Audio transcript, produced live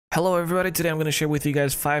Hello everybody, today I'm going to share with you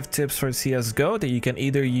guys 5 tips for CSGO that you can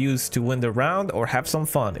either use to win the round or have some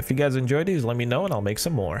fun. If you guys enjoy these, let me know and I'll make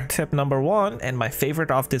some more. Tip number 1, and my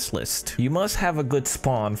favorite off this list. You must have a good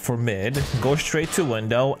spawn for mid, go straight to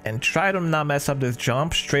window, and try to not mess up this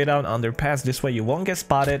jump straight out underpass. This way you won't get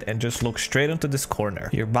spotted and just look straight into this corner.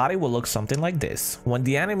 Your body will look something like this. When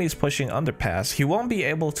the enemy is pushing underpass, he won't be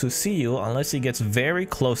able to see you unless he gets very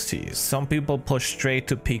close to you. Some people push straight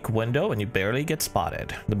to peek window and you barely get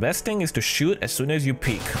spotted. The best thing is to shoot as soon as you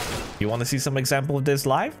peek. You want to see some example of this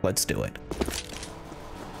live? Let's do it.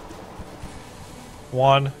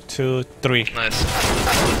 1, 2, 3.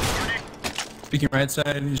 Nice. Peeking right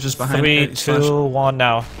side, he's just behind. 3, 2, 1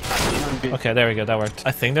 now. Okay, there we go, that worked.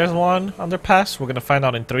 I think there's one underpass. We're gonna find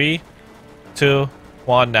out in 3, 2,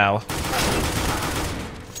 1 now.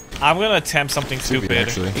 I'm gonna attempt something stupid.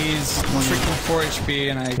 He's freaking 4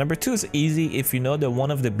 HP and I... Number 2 is easy if you know that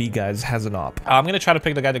one of the B guys has an op. I'm gonna try to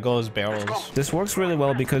pick the guy that goes barrels. This works really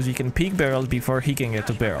well because you can peek barrels before he can get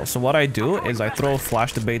to barrel. So what I do is I throw a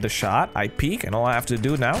flash to bait the shot, I peek, and all I have to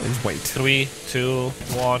do now is wait. 3, 2,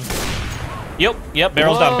 1. Yep,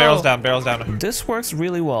 barrels down, barrels down, barrels down. This works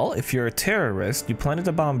really well if you're a terrorist, you planted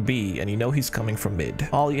a bomb B, and you know he's coming from mid.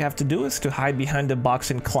 All you have to do is to hide behind the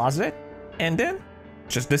box in closet, and then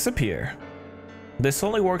just disappear. This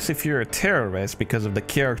only works if you're a terrorist because of the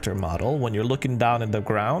character model. When you're looking down at the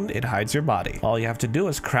ground, it hides your body. All you have to do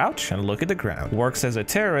is crouch and look at the ground. Works as a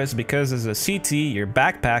terrorist because as a CT, your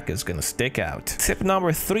backpack is gonna stick out. Tip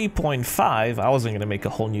number 3.5, I wasn't gonna make a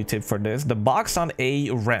whole new tip for this. The box on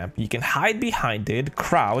a ramp. You can hide behind it,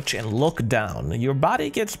 crouch, and look down. Your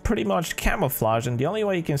body gets pretty much camouflaged, and the only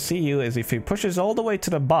way he can see you is if he pushes all the way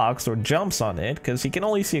to the box or jumps on it, because he can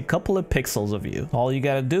only see a couple of pixels of you. All you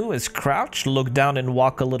gotta do is crouch, look down, and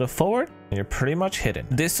walk a little forward, and you're pretty much hidden.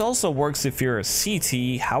 This also works if you're a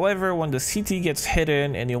CT. However, when the CT gets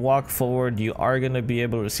hidden and you walk forward, you are going to be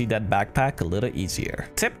able to see that backpack a little easier.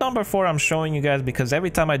 Tip number 4 I'm showing you guys because every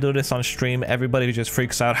time I do this on stream, everybody just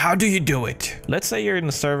freaks out. How do you do it? Let's say you're in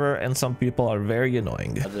a server and some people are very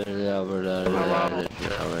annoying.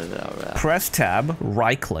 Press tab,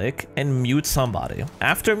 right click, and mute somebody.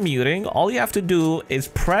 After muting, all you have to do is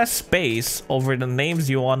press space over the names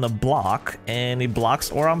you want to block, and it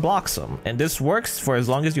blocks or unblocks them. And this works for as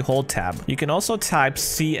long as you hold tab. You can also type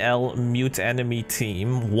CL mute enemy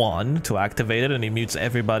team 1 to activate it, and it mutes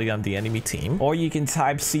everybody on the enemy team. Or you can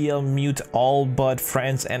type CL mute all but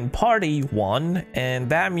friends and party 1, and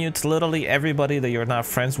that mutes literally everybody that you're not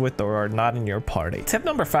friends with or are not in your party. Tip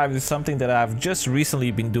number 5 is something that I've just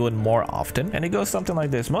recently been doing more often, and it goes something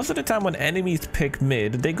like this. Most of the time when enemies pick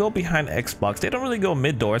mid, they go behind Xbox. They don't really go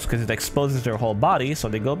mid doors because it exposes their whole body, so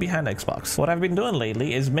they go behind Xbox. What I've been doing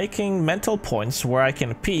lately is making mental points where I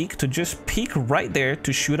can peek to just peek right there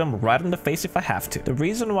to shoot them right in the face if I have to. The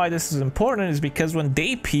reason why this is important is because when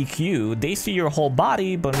they peek you, they see your whole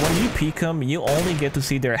body, but when you peek them, you only get to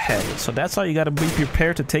see their head. So that's why you gotta be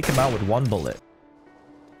prepared to take them out with one bullet.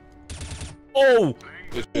 Oh!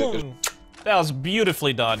 That was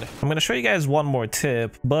beautifully done. I'm gonna show you guys one more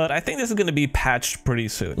tip, but I think this is gonna be patched pretty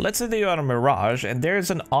soon. Let's say that you're on a Mirage and there's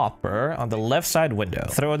an opper on the left side window.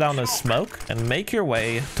 Throw down a smoke and make your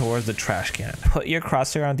way towards the trash can. Put your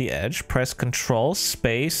crosshair on the edge, press Control,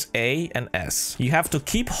 Space, A, and S. You have to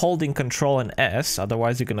keep holding Control and S,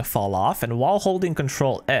 otherwise you're gonna fall off. And while holding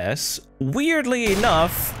Control S, weirdly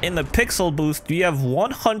enough, in the pixel boost, you have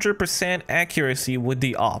 100% accuracy with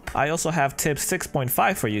the op. I also have tip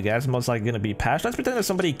 6.5 for you guys, most likely gonna be patched. Let's pretend there's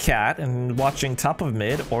somebody cat and watching top of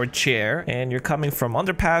mid or chair, and you're coming from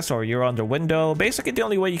underpass or you're under window. Basically, the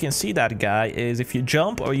only way you can see that guy is if you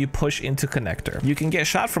jump or you push into connector. You can get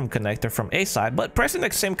shot from connector from A side, but pressing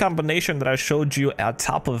the same combination that I showed you at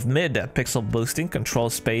top of mid, that pixel boosting,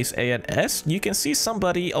 Control, Space, A, and S, you can see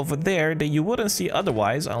somebody over there that you wouldn't see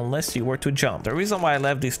otherwise unless you were to jump. The reason why I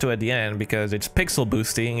left these two at the end because it's pixel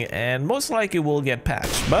boosting and most likely will get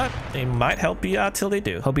patched, but it might help you out till they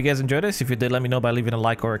do. Hope you guys enjoyed this. If you did, let me know by leaving a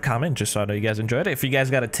like or a comment just so I know you guys enjoyed it. If you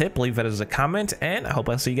guys got a tip, leave it as a comment, and I hope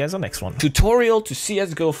I'll see you guys on the next one. Tutorial to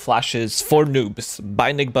CSGO flashes for noobs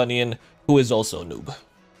by Bunyun, who is also a noob. I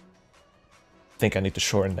think I need to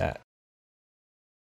shorten that.